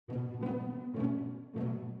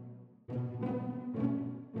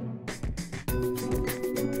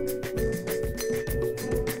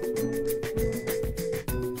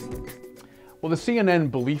Well, the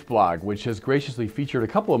CNN Belief blog, which has graciously featured a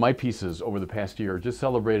couple of my pieces over the past year, just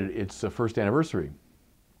celebrated its first anniversary.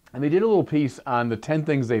 And they did a little piece on the 10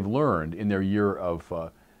 things they've learned in their year of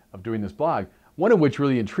doing this blog, one of which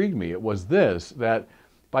really intrigued me. It was this, that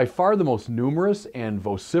by far the most numerous and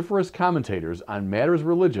vociferous commentators on matters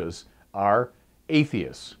religious are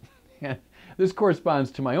atheists. And this corresponds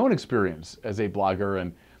to my own experience as a blogger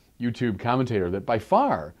and YouTube commentator, that by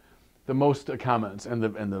far the most comments and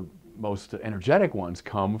the most energetic ones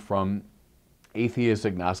come from atheists,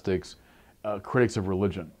 agnostics, critics of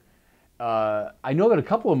religion. I know that a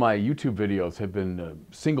couple of my YouTube videos have been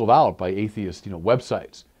singled out by atheist,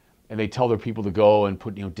 websites, and they tell their people to go and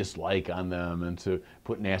put, dislike on them and to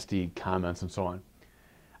put nasty comments and so on.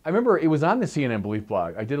 I remember it was on the CNN Belief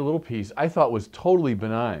blog. I did a little piece I thought was totally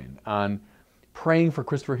benign on praying for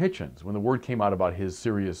Christopher Hitchens. When the word came out about his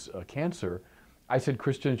serious cancer, I said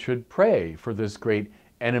Christians should pray for this great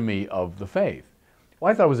enemy of the faith.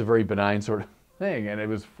 Well, I thought it was a very benign sort of thing, and it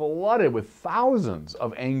was flooded with thousands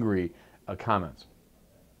of angry comments.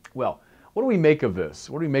 Well, what do we make of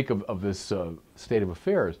this? What do we make of this state of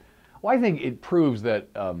affairs? Well, I think it proves that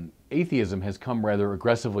atheism has come rather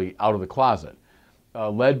aggressively out of the closet,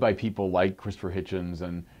 led by people like Christopher Hitchens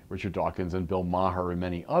and Richard Dawkins and Bill Maher and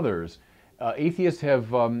many others. Atheists have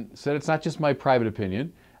said, it's not just my private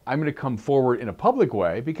opinion. I'm going to come forward in a public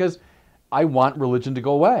way because I want religion to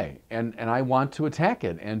go away, and I want to attack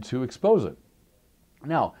it and to expose it.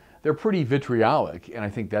 Now, they're pretty vitriolic, and I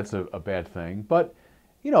think that's a bad thing, but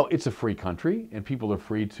it's a free country, and people are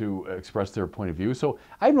free to express their point of view, so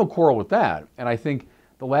I have no quarrel with that. And I think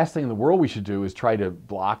the last thing in the world we should do is try to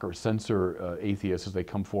block or censor atheists as they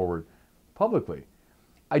come forward publicly.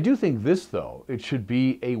 I do think this, though, it should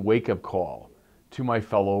be a wake-up call to my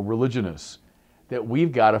fellow religionists that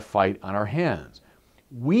we've got a fight on our hands.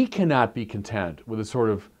 We cannot be content with a sort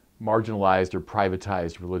of marginalized or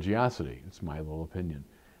privatized religiosity. It's my little opinion.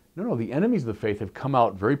 No, the enemies of the faith have come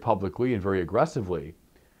out very publicly and very aggressively.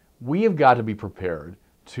 We have got to be prepared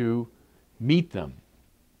to meet them.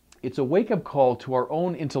 It's a wake-up call to our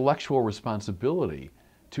own intellectual responsibility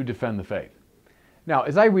to defend the faith. Now,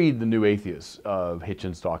 as I read The New Atheists of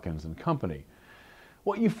Hitchens, Dawkins, and company,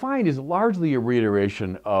 what you find is largely a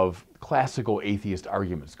reiteration of classical atheist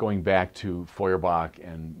arguments, going back to Feuerbach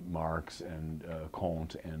and Marx and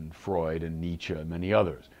Kant and Freud and Nietzsche and many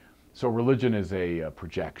others. So religion is a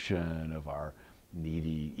projection of our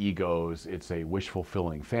needy egos. It's a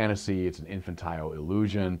wish-fulfilling fantasy. It's an infantile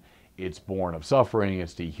illusion. It's born of suffering.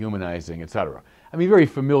 It's dehumanizing, etc. I mean, very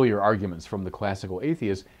familiar arguments from the classical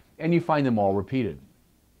atheists, and you find them all repeated.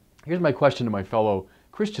 Here's my question to my fellow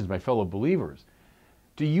Christians, my fellow believers.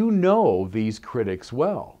 Do you know these critics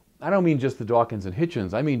well? I don't mean just the Dawkins and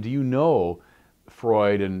Hitchens. I mean, do you know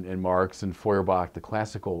Freud and Marx and Feuerbach, the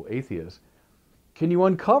classical atheists? Can you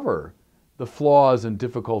uncover the flaws and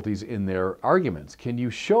difficulties in their arguments? Can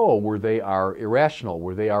you show where they are irrational,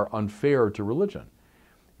 where they are unfair to religion?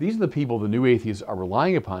 These are the people the new atheists are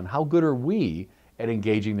relying upon. How good are we at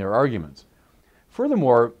engaging their arguments?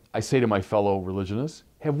 Furthermore, I say to my fellow religionists,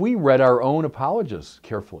 have we read our own apologists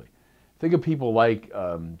carefully? Think of people like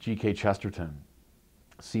G.K. Chesterton,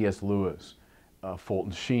 C.S. Lewis,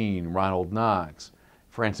 Fulton Sheen, Ronald Knox,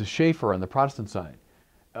 Francis Schaeffer on the Protestant side.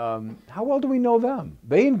 How well do we know them?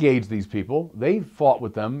 They engaged these people. They fought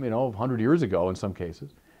with them, 100 years ago in some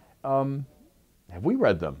cases. Have we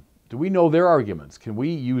read them? Do we know their arguments? Can we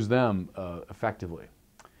use them effectively?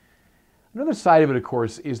 Another side of it, of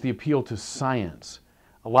course, is the appeal to science.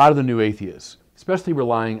 A lot of the new atheists, especially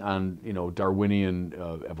relying on Darwinian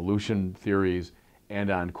evolution theories and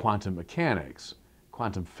on quantum mechanics,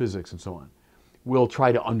 quantum physics, and so on, will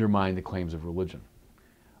try to undermine the claims of religion.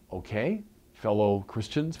 Okay, fellow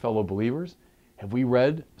Christians, fellow believers, have we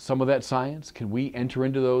read some of that science? Can we enter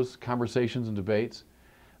into those conversations and debates?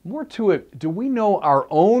 More to it, do we know our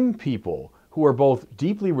own people who are both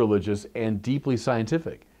deeply religious and deeply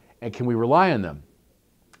scientific? And can we rely on them?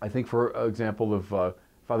 I think, for example, of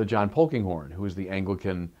Father John Polkinghorne, who is the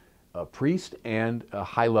Anglican priest and a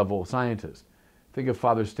high-level scientist. Think of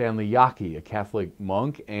Father Stanley Yaki, a Catholic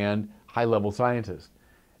monk and high-level scientist.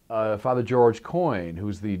 Father George Coyne,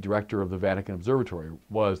 who's the director of the Vatican Observatory,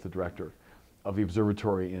 was the director of the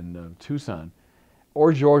observatory in Tucson.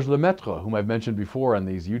 Or Georges Lemaitre, whom I've mentioned before on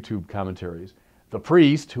these YouTube commentaries, the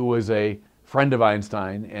priest who was a friend of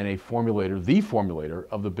Einstein and the formulator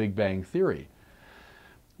of the Big Bang Theory.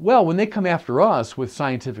 Well, when they come after us with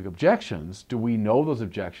scientific objections, do we know those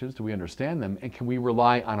objections? Do we understand them? And can we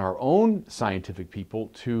rely on our own scientific people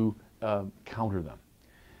to counter them?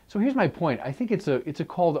 So here's my point. I think it's a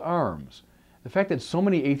call to arms. The fact that so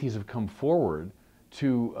many atheists have come forward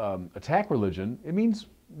to attack religion, it means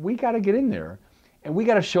we got to get in there and we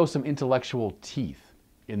got to show some intellectual teeth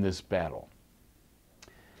in this battle.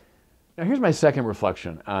 Now here's my second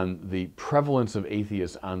reflection on the prevalence of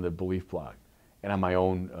atheists on the Belief blog and on my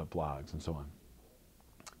own blogs and so on.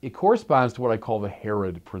 It corresponds to what I call the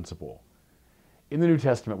Herod principle. In the New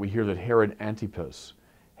Testament, we hear that Herod Antipas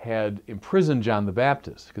had imprisoned John the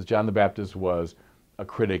Baptist because John the Baptist was a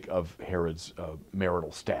critic of Herod's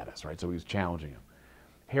marital status, right? So he was challenging him.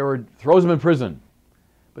 Herod throws him in prison.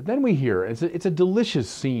 But then we hear, it's a delicious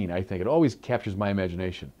scene, I think. It always captures my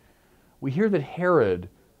imagination. We hear that Herod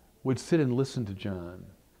would sit and listen to John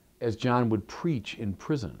as John would preach in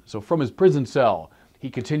prison. So from his prison cell, he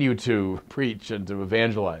continued to preach and to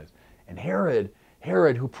evangelize. And Herod,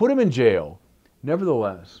 who put him in jail,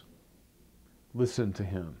 nevertheless listened to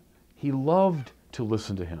him. He loved to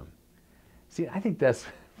listen to him. See, I think that's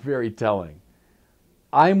very telling.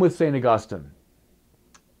 I'm with St. Augustine.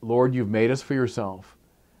 Lord, you've made us for yourself.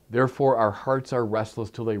 Therefore, our hearts are restless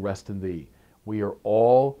till they rest in thee. We are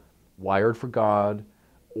all wired for God,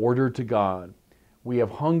 ordered to God. We have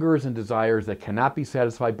hungers and desires that cannot be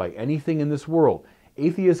satisfied by anything in this world.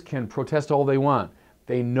 Atheists can protest all they want.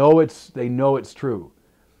 They know it's true.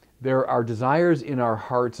 There are desires in our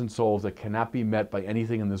hearts and souls that cannot be met by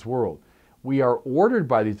anything in this world. We are ordered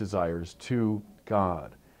by these desires to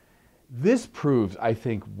God. This proves, I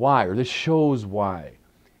think, why, or this shows why,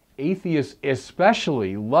 atheists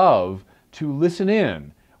especially love to listen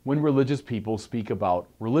in when religious people speak about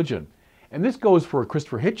religion. And this goes for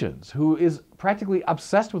Christopher Hitchens, who is practically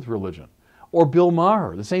obsessed with religion, or Bill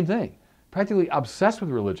Maher, the same thing, practically obsessed with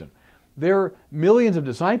religion. There are millions of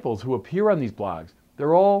disciples who appear on these blogs.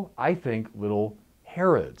 They're all, I think, little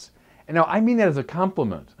Herods. And now I mean that as a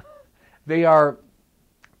compliment. They are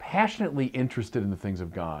passionately interested in the things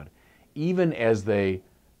of God, even as they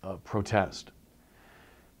protest.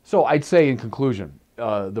 So I'd say in conclusion,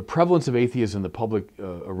 the prevalence of atheists in the public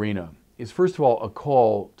arena is first of all a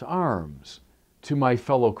call to arms to my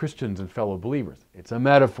fellow Christians and fellow believers. It's a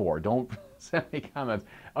metaphor, don't send me comments.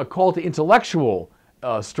 A call to intellectual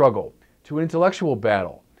struggle, to an intellectual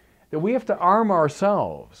battle. That we have to arm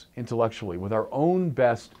ourselves intellectually with our own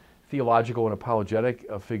best theological and apologetic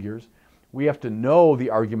figures. We have to know the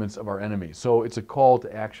arguments of our enemies. So it's a call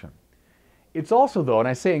to action. It's also, though, and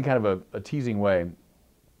I say it in kind of a teasing way,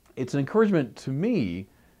 it's an encouragement to me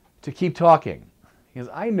to keep talking. Because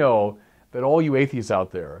I know that all you atheists out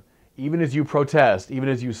there, even as you protest, even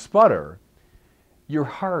as you sputter, your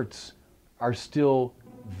hearts are still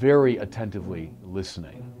very attentively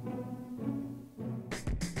listening.